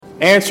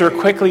Answer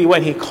quickly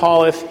when he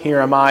calleth, here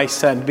am I,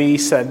 send me,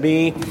 send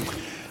me.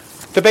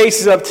 The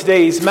basis of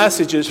today's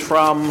message is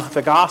from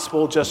the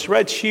gospel just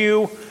read to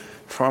you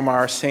from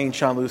our St.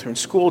 John Lutheran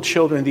School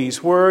children,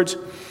 these words.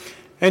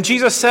 And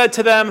Jesus said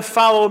to them,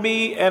 follow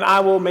me, and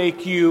I will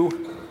make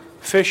you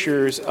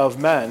fishers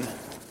of men.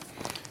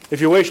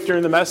 If you wish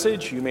during the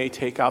message, you may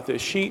take out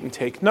this sheet and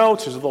take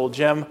notes. There's a little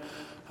gem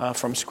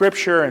from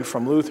Scripture and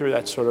from Luther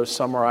that sort of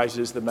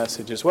summarizes the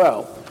message as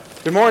well.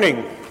 Good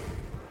morning.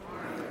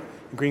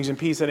 Greetings and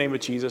peace in the name of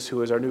Jesus,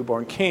 who is our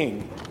newborn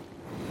King.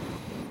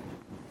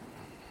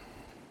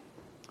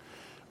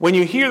 When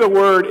you hear the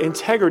word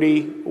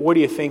integrity, what do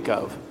you think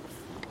of?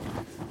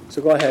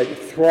 So go ahead,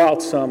 throw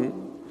out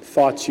some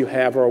thoughts you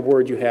have or a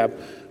word you have.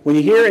 When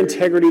you hear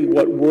integrity,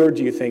 what word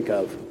do you think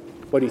of?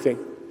 What do you think?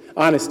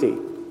 Honesty.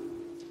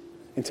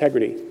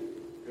 Integrity.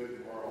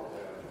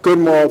 Good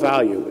moral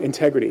value.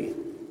 Integrity.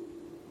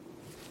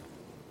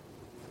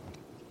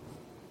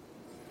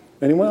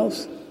 Anyone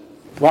else?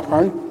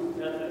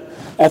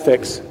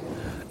 Ethics.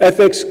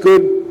 Ethics,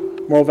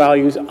 good moral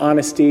values,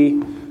 honesty.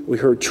 We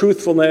heard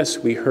truthfulness.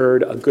 We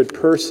heard a good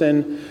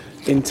person.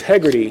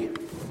 Integrity.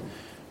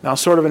 Now,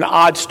 sort of an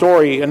odd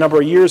story. A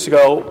number of years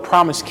ago,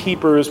 Promise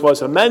Keepers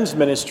was a men's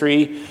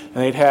ministry, and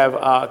they'd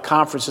have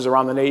conferences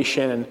around the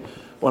nation, and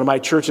one of my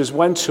churches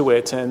went to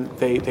it, and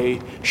they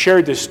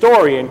shared this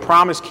story, and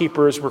Promise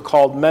Keepers were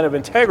called Men of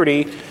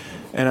Integrity,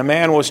 and a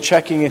man was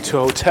checking into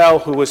a hotel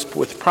who was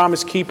with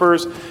Promise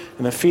Keepers,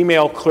 and the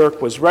female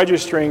clerk was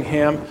registering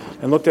him,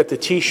 and looked at the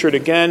T-shirt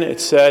again.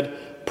 It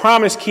said,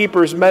 Promise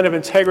Keepers, Men of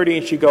Integrity,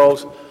 and she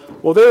goes,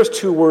 well, there's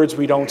two words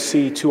we don't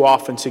see too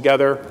often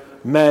together,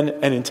 men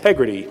and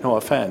integrity. No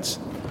offense.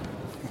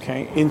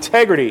 Okay,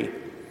 integrity.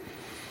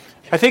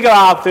 I think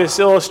about this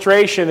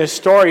illustration, this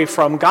story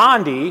from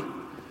Gandhi's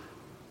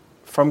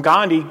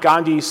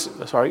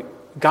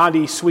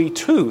sweet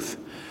tooth.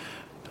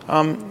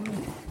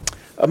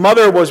 A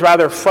mother was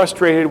rather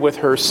frustrated with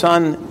her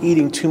son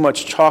eating too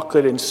much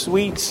chocolate and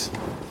sweets.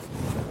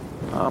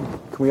 Can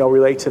we all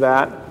relate to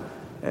that?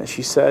 And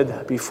she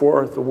said,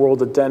 before the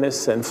world of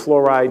dentists and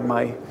fluoride,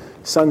 my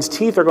son's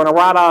teeth are going to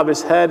rot out of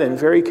his head, and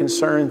very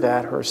concerned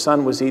that her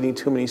son was eating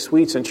too many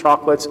sweets and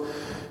chocolates.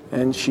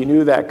 And she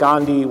knew that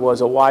Gandhi was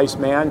a wise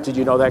man. Did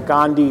you know that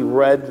Gandhi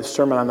read the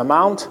Sermon on the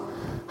Mount,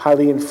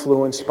 highly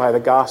influenced by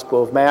the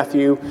Gospel of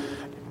Matthew?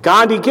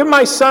 Gandhi, give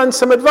my son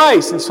some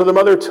advice. And so the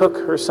mother took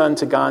her son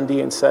to Gandhi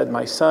and said,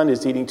 my son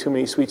is eating too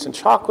many sweets and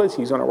chocolates.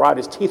 He's going to rot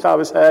his teeth out of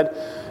his head.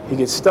 He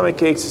gets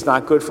stomach aches. It's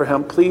not good for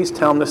him. Please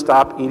tell him to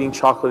stop eating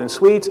chocolate and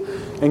sweets.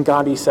 And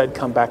Gandhi said,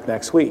 come back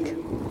next week.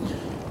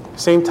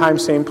 Same time,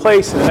 same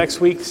place. And the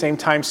next week, same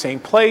time, same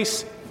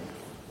place.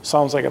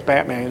 Sounds like a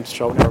Batman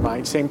show, never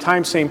mind. Same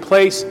time, same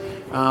place.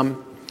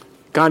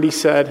 Gandhi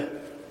said,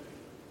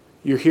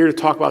 you're here to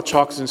talk about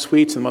chocolates and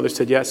sweets. And the mother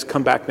said, yes,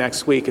 come back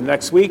next week. And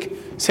next week,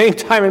 same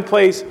time and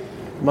place,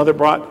 mother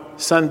brought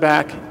son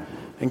back.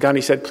 And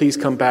Gandhi said, please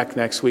come back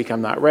next week.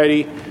 I'm not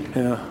ready.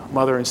 And the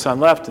mother and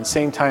son left. And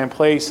same time and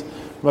place,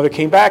 mother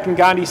came back. And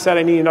Gandhi said,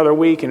 I need another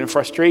week. And in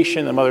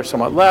frustration, the mother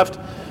somewhat left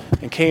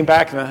and came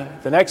back. And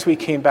the next week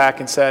came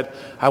back and said,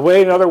 I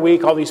waited another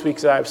week, all these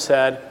weeks that I've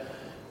said.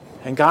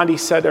 And Gandhi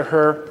said to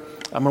her,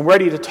 I'm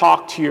ready to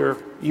talk to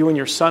you and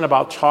your son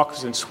about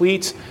chocolates and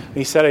sweets. And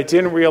he said, I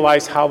didn't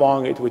realize how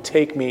long it would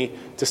take me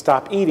to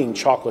stop eating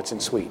chocolates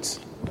and sweets.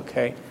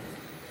 Okay?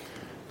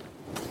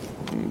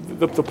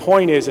 The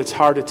point is, it's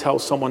hard to tell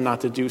someone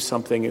not to do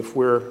something if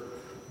we're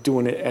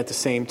doing it at the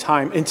same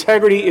time.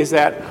 Integrity is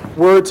that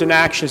words and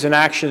actions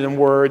and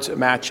words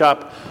match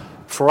up.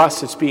 For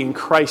us, it's being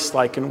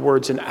Christ-like, and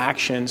words and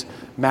actions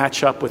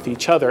match up with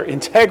each other.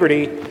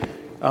 Integrity,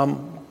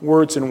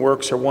 words and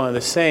works are one and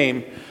the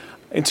same.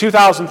 In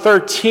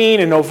 2013,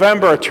 in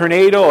November, a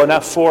tornado, an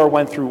F4,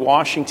 went through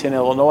Washington,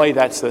 Illinois.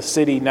 That's the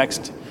city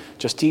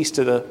just east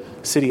of the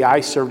city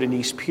I served in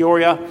East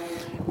Peoria.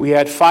 We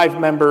had 5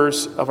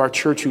 members of our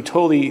church who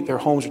their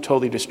homes were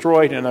totally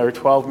destroyed, and another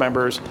 12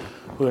 members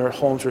who their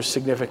homes were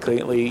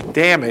significantly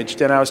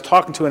damaged. And I was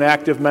talking to an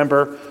active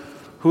member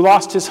who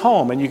lost his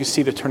home, and you can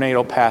see the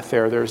tornado path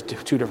there. There's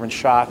 2 different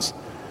shots,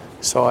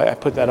 so I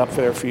put that up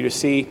there for you to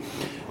see.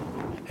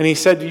 And he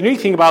said, the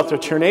unique thing about the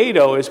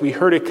tornado is we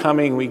heard it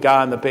coming, we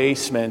got in the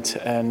basement,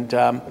 and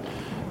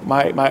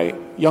my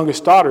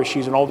youngest daughter,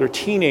 she's an older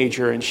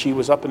teenager, and she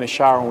was up in the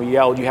shower, and we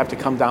yelled, you have to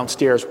come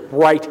downstairs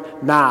right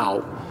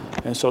now.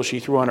 And so she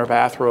threw on her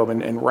bathrobe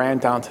and ran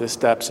down to the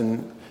steps,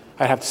 and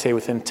I'd have to say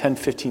within 10,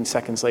 15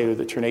 seconds later,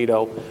 the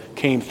tornado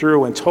came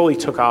through and totally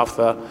took off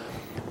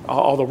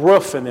all the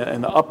roof and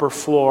the upper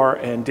floor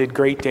and did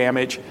great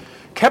damage.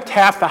 Kept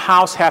half the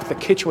house, half the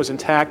kitchen was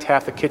intact,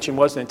 half the kitchen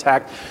wasn't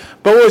intact.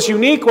 But what was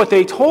unique, what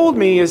they told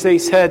me, is they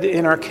said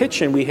in our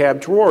kitchen we have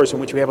drawers in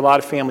which we have a lot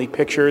of family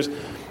pictures.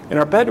 In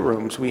our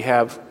bedrooms we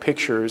have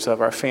pictures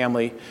of our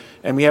family,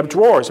 and we have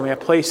drawers and we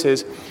have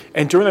places.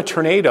 And during the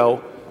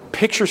tornado,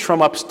 pictures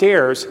from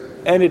upstairs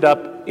ended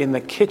up in the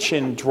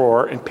kitchen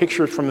drawer, and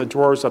pictures from the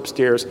drawers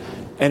upstairs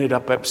ended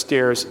up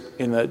upstairs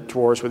in the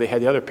drawers where they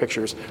had the other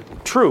pictures.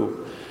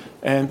 True.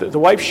 And the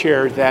wife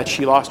shared that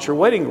she lost her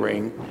wedding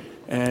ring,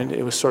 and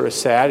it was sort of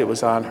sad. It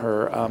was on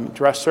her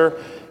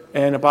dresser.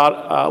 And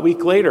about a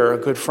week later, a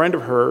good friend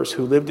of hers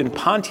who lived in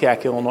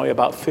Pontiac, Illinois,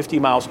 about 50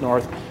 miles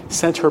north,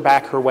 sent her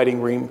back her wedding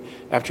ring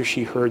after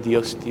she heard the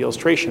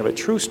illustration of it.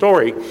 True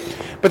story.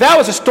 But that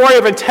was a story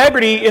of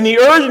integrity in the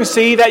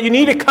urgency that you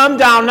need to come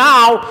down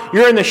now.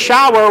 You're in the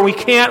shower. We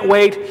can't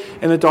wait.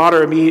 And the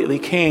daughter immediately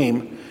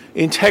came.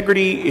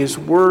 Integrity is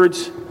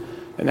words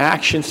and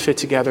actions fit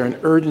together, an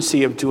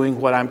urgency of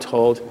doing what I'm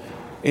told.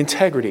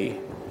 Integrity,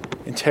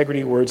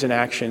 words and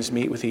actions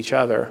meet with each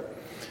other.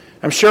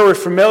 I'm sure we're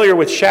familiar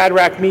with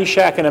Shadrach,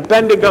 Meshach, and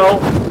Abednego.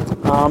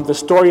 The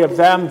story of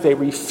them, they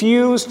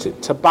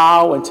refused to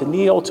bow and to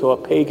kneel to a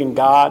pagan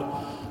god.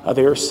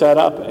 They were set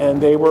up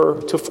and they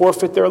were to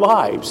forfeit their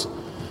lives.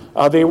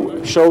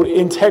 They showed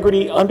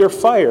integrity under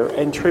fire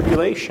and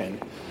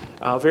tribulation.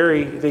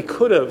 They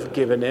could have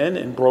given in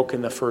and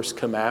broken the first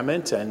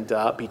commandment and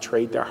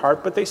betrayed their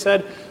heart, but they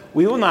said,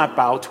 we will not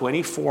bow to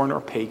any foreign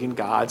or pagan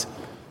gods.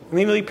 And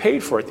they really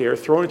paid for it. They were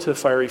thrown into the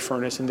fiery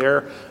furnace, and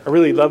there, I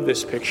really love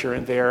this picture,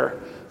 and there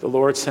the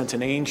Lord sent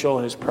an angel,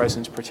 and his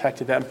presence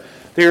protected them.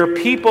 They are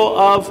people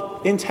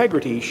of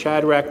integrity,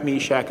 Shadrach,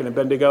 Meshach, and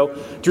Abednego.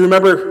 Do you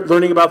remember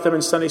learning about them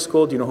in Sunday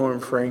school? Do you know who I'm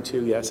referring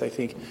to? Yes, I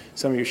think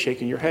some of you are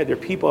shaking your head. They're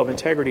people of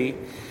integrity.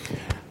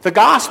 The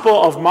Gospel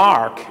of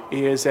Mark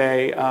is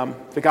a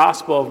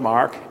gospel of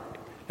Mark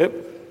is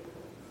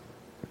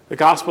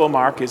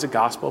a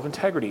gospel of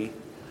integrity.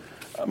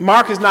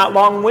 Mark is not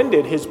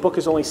long-winded. His book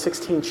is only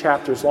 16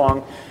 chapters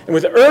long. And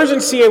with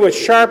urgency and with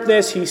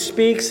sharpness, he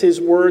speaks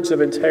his words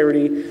of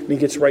integrity, and he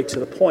gets right to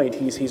the point.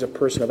 He's a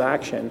person of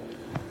action.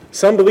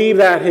 Some believe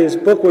that his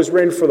book was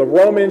written for the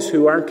Romans,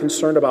 who aren't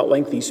concerned about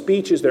lengthy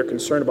speeches. They're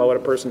concerned about what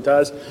a person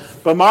does.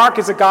 But Mark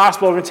is a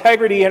gospel of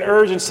integrity and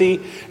urgency.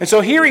 And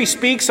so here he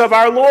speaks of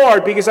our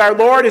Lord, because our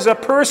Lord is a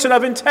person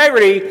of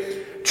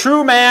integrity,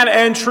 true man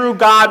and true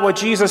God. What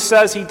Jesus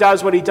says, he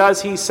does. What he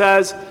does, he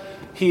says.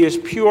 He is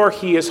pure,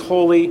 he is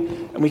holy,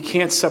 and we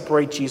can't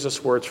separate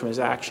Jesus' words from his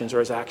actions or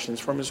his actions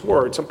from his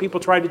words. Some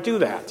people try to do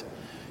that.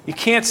 You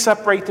can't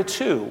separate the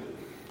two.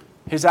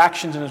 His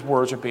actions and his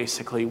words are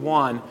basically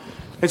one.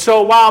 And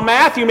so while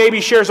Matthew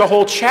maybe shares a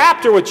whole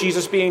chapter with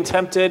Jesus being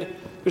tempted,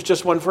 there's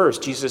just one verse.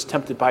 Jesus is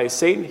tempted by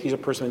Satan. He's a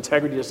person of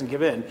integrity, doesn't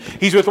give in.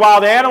 He's with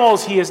wild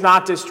animals. He is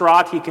not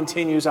distraught. He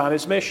continues on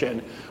his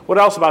mission. What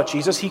else about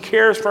Jesus? He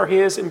cares for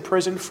his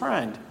imprisoned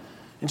friend.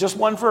 In just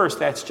one verse,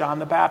 that's John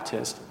the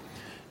Baptist.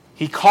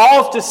 He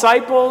calls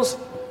disciples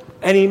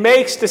and he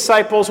makes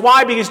disciples.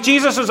 Why? Because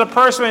Jesus is a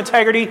person of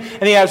integrity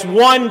and he has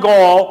one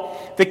goal.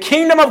 The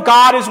kingdom of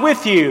God is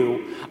with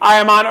you. I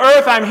am on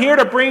earth. I'm here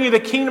to bring you the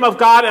kingdom of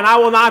God, and I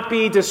will not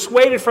be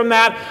dissuaded from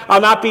that.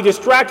 I'll not be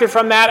distracted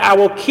from that. I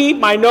will keep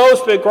my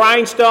nose to the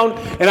grindstone,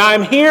 and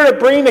I'm here to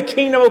bring the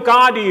kingdom of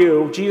God to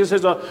you. Jesus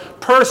is a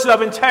person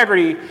of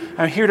integrity.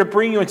 I'm here to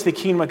bring you into the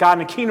kingdom of God,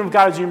 and the kingdom of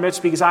God is in your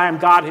midst because I am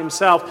God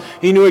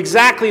himself. He knew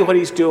exactly what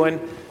he's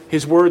doing.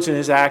 His words and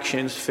his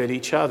actions fit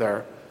each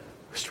other.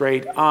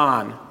 Straight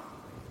on.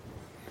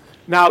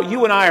 Now,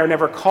 you and I are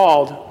never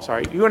called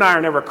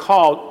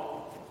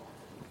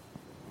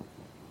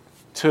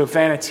to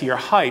vanity or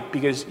hype,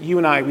 because you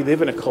and I, we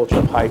live in a culture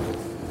of hype.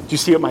 Do you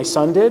see what my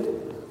son did?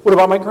 What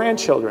about my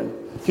grandchildren?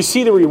 Do you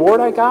see the reward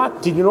I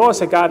got? Did you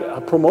notice I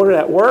got promoted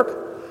at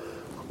work?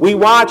 We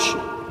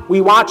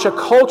watch a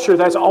culture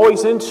that's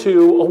always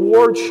into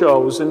award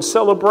shows and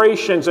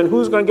celebrations and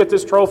who's going to get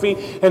this trophy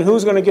and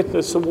who's going to get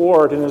this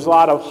award. And there's a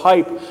lot of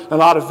hype and a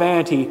lot of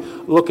vanity.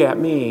 Look at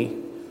me.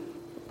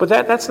 But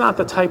that's not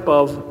the type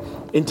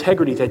of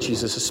integrity that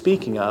Jesus is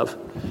speaking of.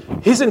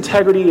 His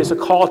integrity is a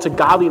call to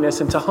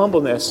godliness and to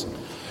humbleness.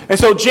 And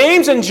so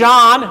James and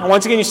John,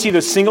 once again you see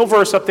the single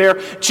verse up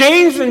there,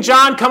 James and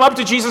John come up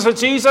to Jesus and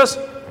say, Jesus,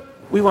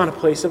 we want a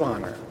place of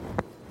honor.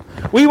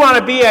 We want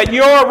to be at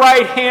your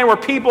right hand where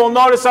people will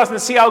notice us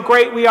and see how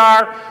great we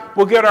are.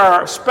 We'll get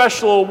our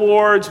special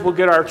awards. We'll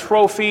get our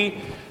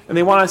trophy. And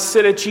they want to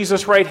sit at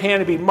Jesus' right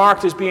hand and be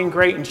marked as being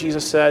great. And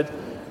Jesus said,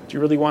 do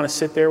you really want to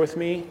sit there with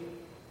me?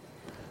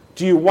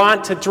 Do you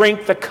want to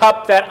drink the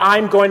cup that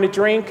I'm going to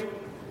drink?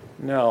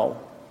 No.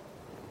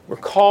 We're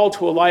called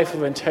to a life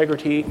of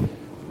integrity,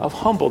 of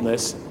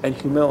humbleness and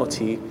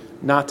humility,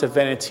 not to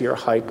vanity or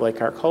hype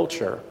like our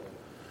culture.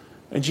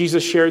 And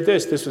Jesus shared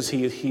this. This was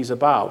he's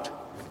about.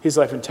 His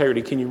life of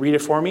integrity. Can you read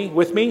it for me,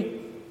 with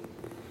me?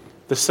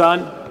 The Son.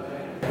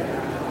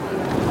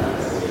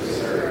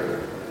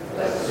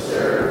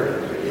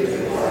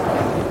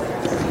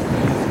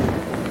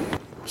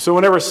 So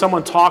whenever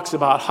someone talks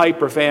about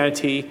hype or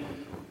vanity,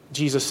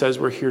 Jesus says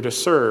we're here to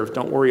serve.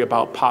 Don't worry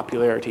about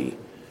popularity.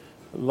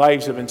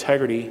 Lives of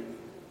integrity.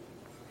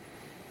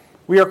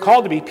 We are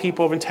called to be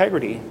people of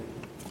integrity.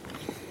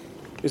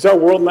 Is our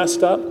world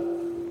messed up?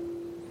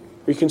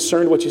 Are you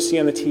concerned what you see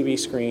on the TV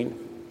screen?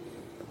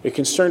 Are you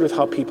concerned with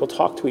how people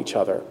talk to each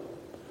other?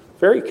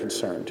 Very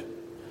concerned.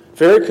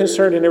 Very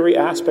concerned in every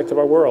aspect of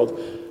our world.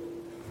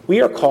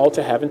 We are called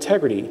to have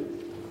integrity.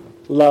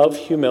 Love,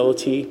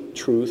 humility,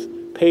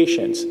 truth,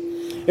 patience.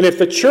 And And if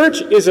the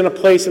church isn't a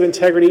place of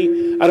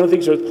integrity, I don't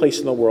think there's a place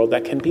in the world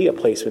that can be a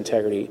place of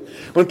integrity.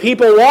 When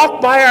people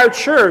walk by our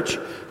church,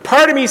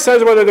 part of me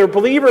says whether they're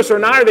believers or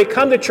not, or they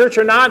come to church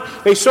or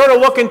not, they sort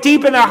of looking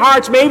deep in their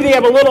hearts, maybe they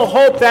have a little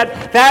hope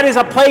that that is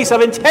a place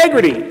of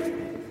integrity.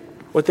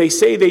 What they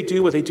say they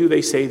do, what they do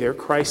they say, they're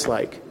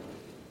Christ-like.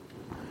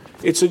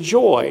 It's a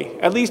joy,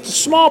 at least a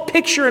small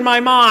picture in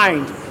my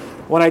mind,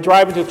 when I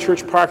drive into the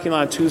church parking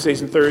lot on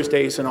Tuesdays and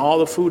Thursdays and all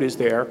the food is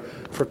there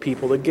for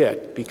people to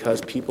get,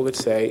 because people would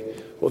say,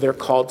 well, they're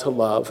called to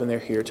love and they're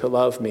here to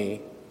love me.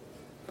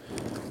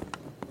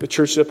 The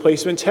church is a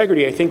place of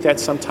integrity. I think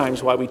that's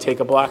sometimes why we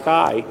take a black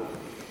eye.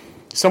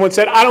 Someone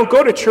said, I don't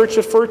go to church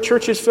if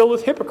church is filled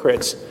with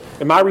hypocrites.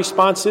 And my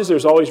response is,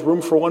 there's always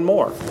room for one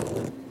more.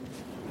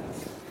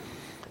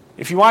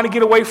 If you want to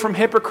get away from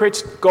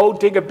hypocrites, go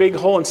dig a big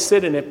hole and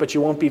sit in it, but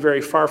you won't be very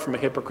far from a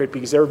hypocrite,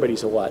 because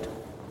everybody's a what?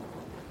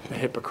 A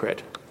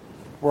hypocrite.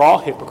 We're all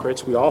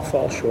hypocrites. We all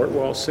fall short.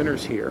 We're all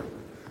sinners here.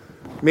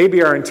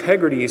 Maybe our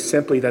integrity is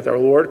simply that our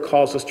Lord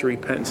calls us to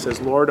repent and says,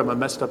 Lord, I'm a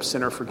messed up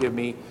sinner, forgive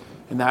me.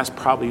 And that's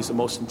probably the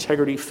most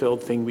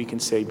integrity-filled thing we can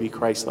say, be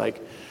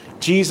Christ-like.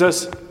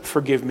 Jesus,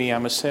 forgive me,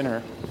 I'm a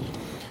sinner.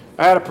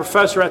 I had a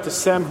professor at the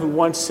SEM who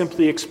once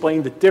simply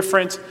explained the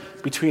difference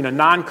between a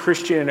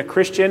non-Christian and a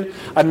Christian.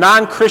 A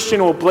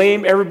non-Christian will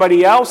blame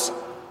everybody else,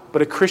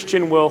 but a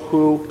Christian will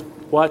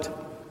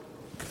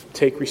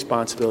take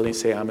responsibility and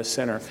say, I'm a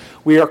sinner.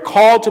 We are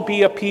called to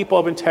be a people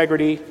of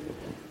integrity,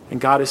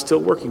 and God is still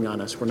working on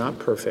us. We're not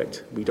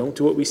perfect. We don't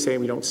do what we say,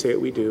 we don't say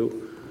what we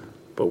do,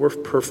 but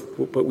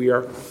we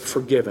are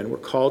forgiven. We're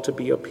called to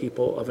be a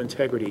people of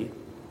integrity.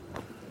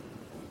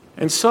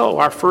 And so,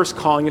 our first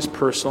calling is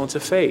personal into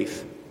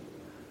faith.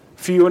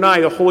 For you and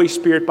I, the Holy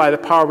Spirit, by the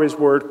power of His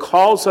Word,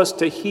 calls us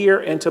to hear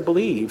and to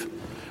believe.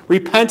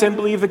 Repent and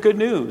believe the good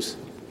news.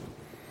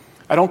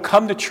 I don't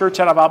come to church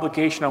out of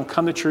obligation. I don't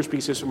come to church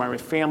because this is where my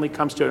family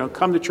comes to. I don't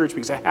come to church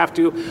because I have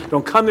to. I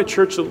don't come to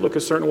church to look a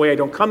certain way. I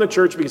don't come to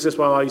church because this is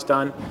what I've always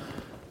done.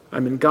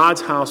 I'm in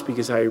God's house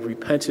because I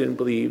repented and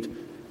believed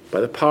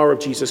by the power of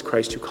Jesus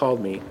Christ who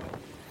called me.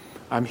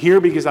 I'm here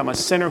because I'm a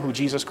sinner who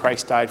Jesus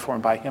Christ died for,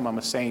 and by Him I'm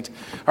a saint.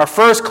 Our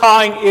first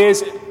calling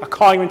is a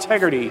calling of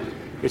integrity.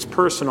 It's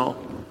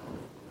personal.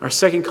 Our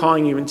second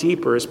calling, even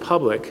deeper, is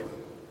public.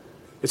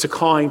 It's a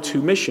calling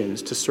to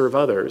missions, to serve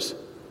others.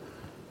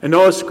 And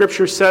notice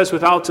Scripture says,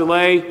 without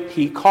delay,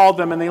 He called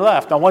them and they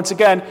left. Now, once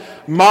again,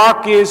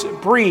 Mark is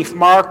brief.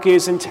 Mark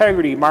is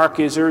integrity. Mark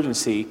is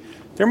urgency.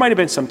 There might have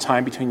been some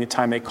time between the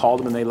time they called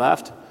them and they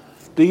left.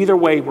 But either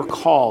way, we're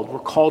called. We're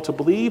called to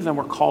believe, and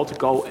we're called to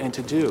go and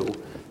to do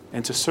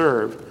and to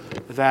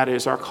serve. That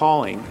is our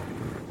calling.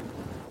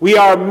 We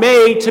are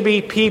made to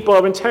be people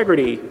of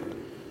integrity.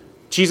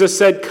 Jesus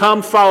said,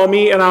 come, follow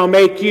me, and I'll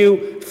make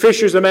you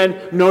fishers of men.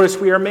 Notice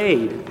we are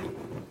made.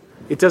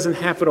 It doesn't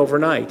happen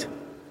overnight.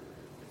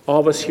 All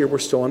of us here, we're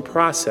still in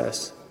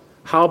process.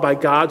 How? By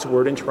God's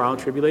word in trial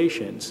and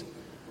tribulations.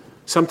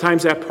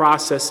 Sometimes that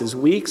process is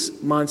weeks,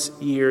 months,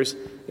 years,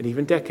 and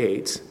even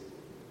decades.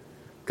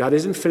 God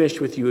isn't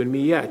finished with you and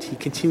me yet. He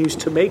continues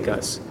to make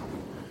us.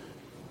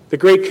 The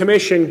Great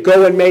Commission,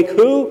 go and make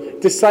who?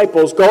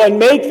 Disciples. Go and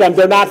make them.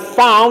 They're not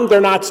found.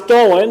 They're not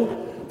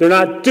stolen. They're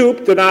not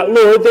duped. They're not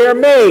lured. They're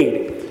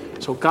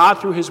made. So God,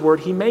 through His word,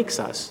 He makes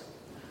us.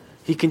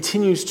 He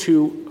continues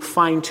to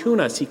fine-tune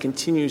us. He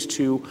continues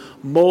to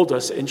mold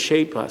us and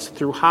shape us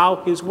through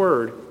how? His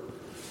word.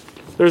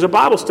 There's a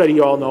Bible study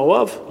you all know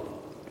of,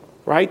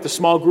 right? The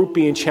small group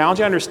being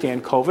challenged. I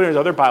understand COVID. There's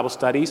other Bible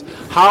studies.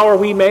 How are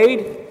we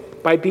made?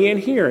 By being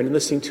here and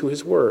listening to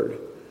His word.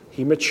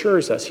 He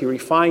matures us. He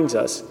refines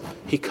us.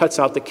 He cuts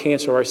out the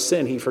cancer of our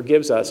sin. He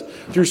forgives us.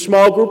 Through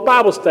small group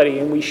Bible study,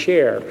 and we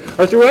share.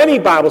 Or through any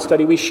Bible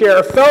study, we share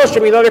a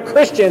fellowship with other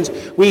Christians.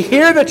 We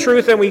hear the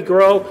truth and we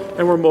grow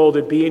and we're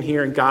molded. Being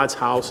here in God's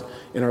house,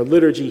 in our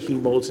liturgy, He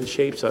molds and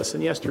shapes us.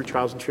 And yes, through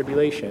trials and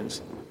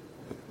tribulations.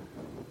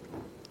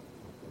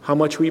 How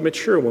much we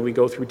mature when we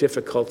go through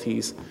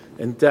difficulties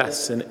and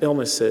deaths and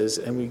illnesses,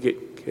 and we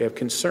have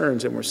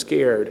concerns and we're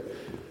scared.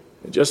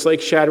 Just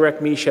like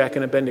Shadrach, Meshach,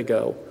 and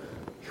Abednego.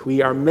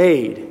 We are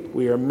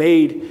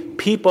made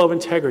people of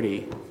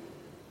integrity.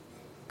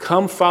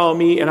 Come follow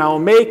me and I will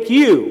make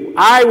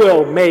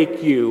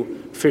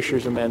you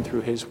fishers of men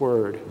through His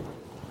word.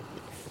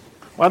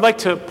 Well, I'd like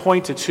to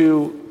point to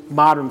two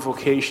modern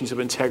vocations of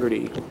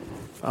integrity.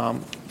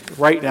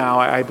 Right now,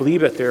 I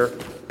believe that they're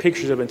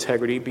pictures of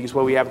integrity because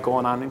what we have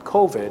going on in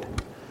COVID.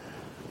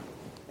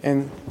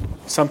 And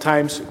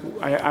sometimes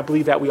I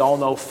believe that we all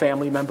know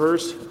family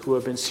members who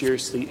have been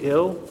seriously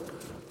ill,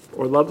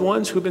 or loved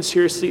ones who've been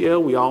seriously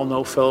ill. We all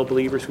know fellow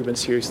believers who've been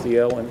seriously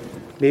ill, and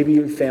maybe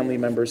even family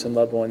members and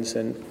loved ones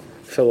and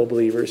fellow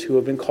believers who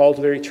have been called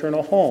to their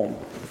eternal home.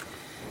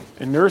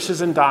 And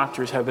nurses and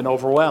doctors have been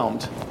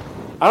overwhelmed.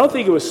 I don't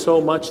think it was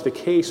so much the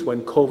case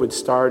when COVID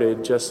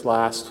started just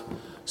last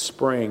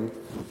spring,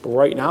 but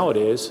right now it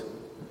is.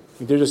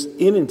 They're just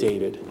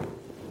inundated.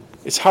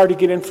 It's hard to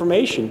get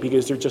information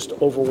because they're just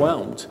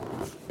overwhelmed.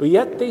 But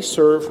yet they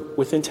serve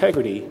with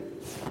integrity.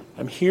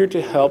 I'm here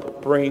to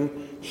help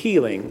bring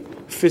healing,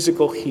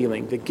 physical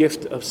healing, the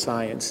gift of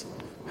science.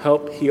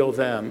 Help heal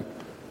them.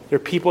 They're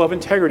people of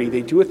integrity.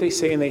 They do what they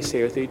say and they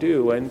say what they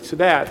do. And to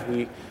that,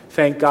 we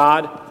thank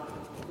God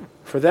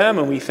for them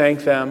and we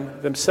thank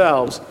them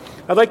themselves.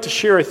 I'd like to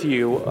share with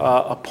you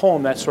a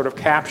poem that sort of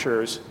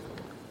captures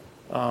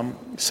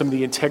some of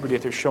the integrity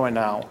that they're showing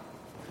now.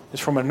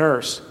 It's from a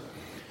nurse.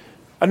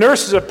 A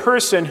nurse is a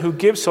person who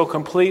gives so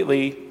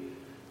completely,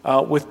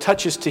 with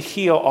touches to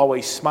heal,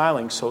 always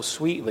smiling so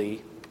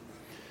sweetly.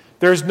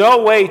 There's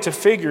no way to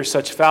figure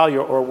such value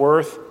or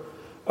worth.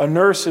 A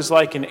nurse is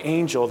like an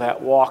angel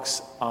that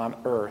walks on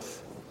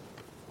earth.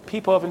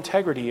 People of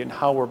integrity and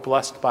how we're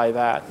blessed by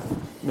that.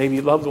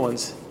 Maybe loved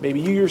ones, maybe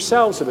you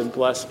yourselves have been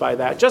blessed by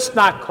that. Just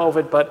not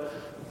COVID, but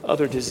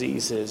other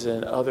diseases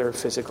and other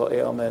physical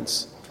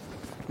ailments.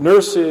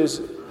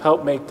 Nurses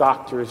help make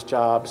doctors'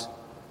 jobs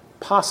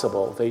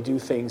possible. They do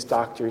things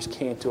doctors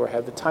can't do or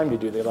have the time to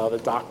do. They allow the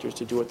doctors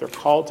to do what they're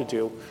called to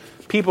do.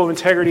 People of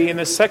integrity. And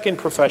the second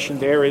profession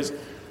there is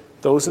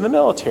those in the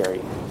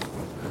military.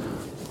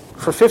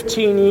 For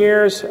 15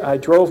 years, I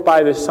drove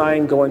by this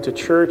sign going to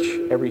church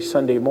every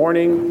Sunday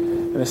morning,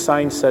 and the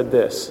sign said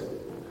this: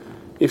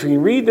 if you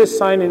can read this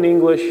sign in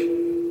English,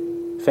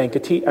 thank a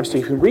teacher. If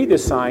you can read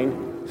this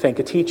sign, thank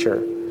a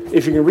teacher.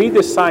 If you can read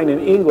this sign in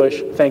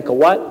English, thank a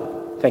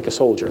what? Thank a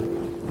soldier.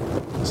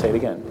 I'll say it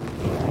again.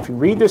 If you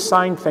read this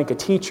sign, thank a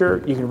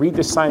teacher. You can read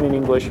this sign in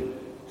English,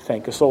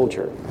 thank a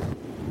soldier.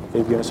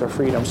 They've given us our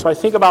freedom. So I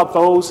think about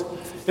those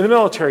in the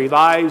military,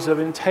 lives of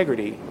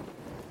integrity,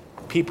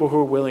 people who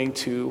are willing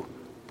to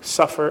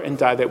suffer and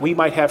die, that we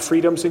might have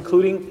freedoms,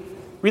 including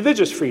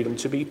religious freedom,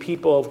 to be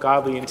people of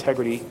godly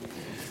integrity.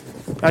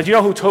 Now, do you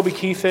know who Toby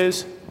Keith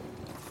is?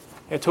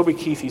 Yeah, Toby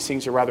Keith, he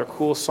sings a rather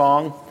cool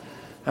song.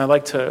 And I'd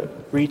like to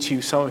read to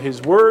you some of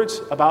his words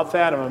about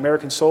that. I'm an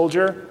American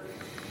soldier.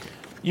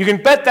 You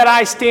can bet that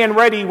I stand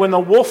ready when the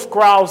wolf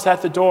growls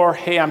at the door.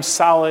 Hey, I'm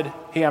solid.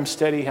 Hey, I'm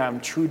steady. Hey, I'm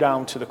true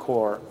down to the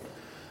core.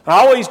 I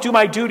always do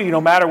my duty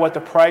no matter what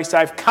the price.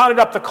 I've counted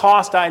up the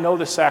cost. I know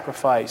the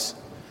sacrifice.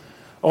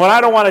 When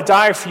I don't want to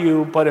die for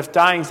you, but if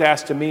dying's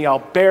asked of me, I'll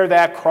bear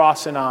that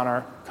cross in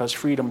honor, because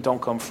freedom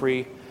don't come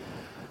free.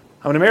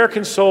 I'm an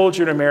American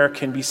soldier, an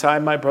American.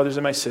 Beside my brothers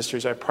and my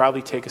sisters, I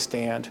proudly take a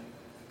stand.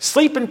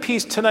 Sleep in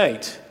peace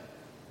tonight.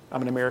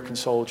 I'm an American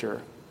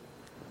soldier.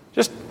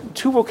 Just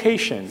two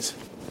vocations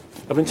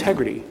of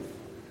integrity.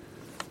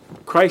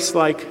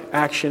 Christ-like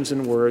actions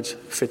and words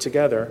fit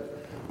together.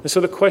 And so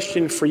the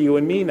question for you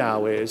and me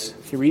now is,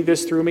 you read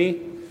this through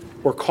me,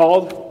 we're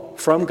called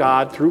from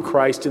God through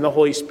Christ in the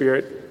Holy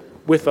Spirit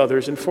with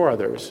others and for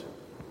others.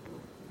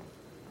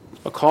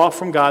 A call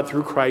from God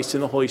through Christ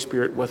in the Holy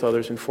Spirit with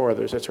others and for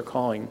others. That's our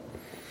calling.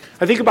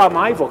 I think about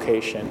my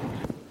vocation.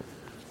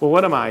 Well,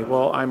 what am I?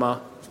 Well, I'm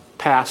a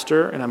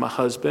pastor and I'm a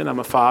husband. I'm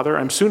a father.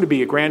 I'm soon to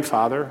be a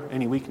grandfather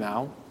any week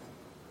now.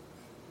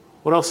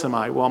 What else am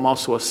I? Well, I'm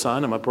also a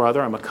son. I'm a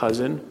brother. I'm a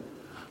cousin.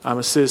 I'm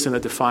a citizen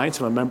of Defiance.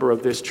 I'm a member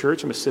of this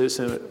church. I'm a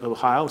citizen of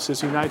Ohio. I'm a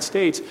citizen of the United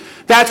States.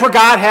 That's where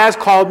God has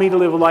called me to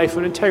live a life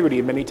of integrity.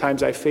 And many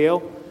times I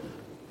fail.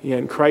 Yeah,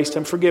 in Christ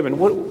I'm forgiven.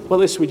 What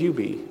list would you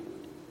be?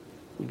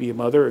 Would you be a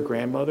mother, a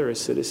grandmother, a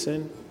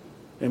citizen,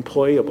 an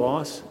employee, a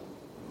boss?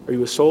 Are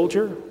you a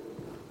soldier?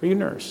 Are you a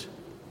nurse?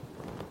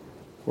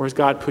 Where has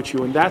God put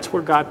you? And that's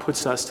where God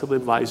puts us to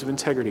live lives of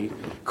integrity.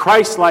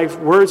 Christ's life,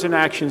 words and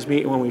actions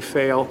meet, and when we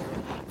fail,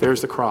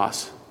 there's the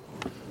cross.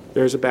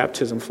 There's a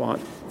baptism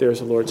font. There's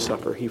the Lord's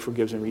Supper. He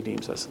forgives and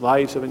redeems us.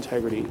 Lives of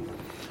integrity.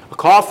 A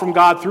call from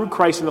God through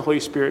Christ and the Holy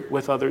Spirit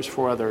with others,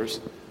 for others.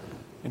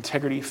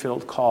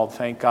 Integrity-filled call,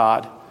 thank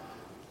God.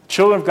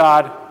 Children of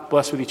God,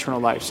 blessed with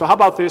eternal life. So how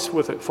about this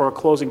for a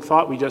closing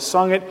thought? We just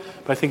sung it,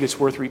 but I think it's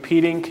worth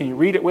repeating. Can you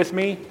read it with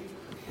me?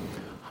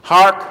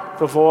 Hark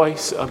the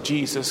voice of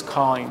Jesus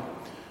calling.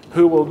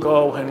 Who will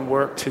go and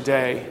work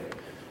today?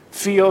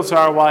 Fields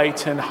are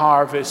white and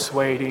harvests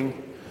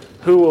waiting.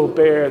 Who will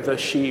bear the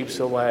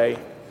sheaves away?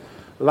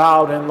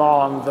 Loud and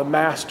long the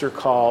Master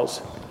calls.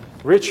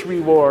 Rich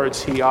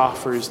rewards he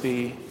offers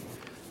thee.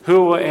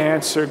 Who will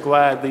answer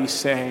gladly,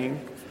 saying,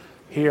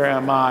 Here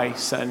am I,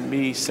 send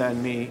me,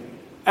 send me.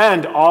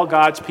 And all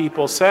God's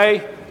people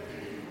say,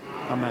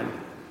 Amen.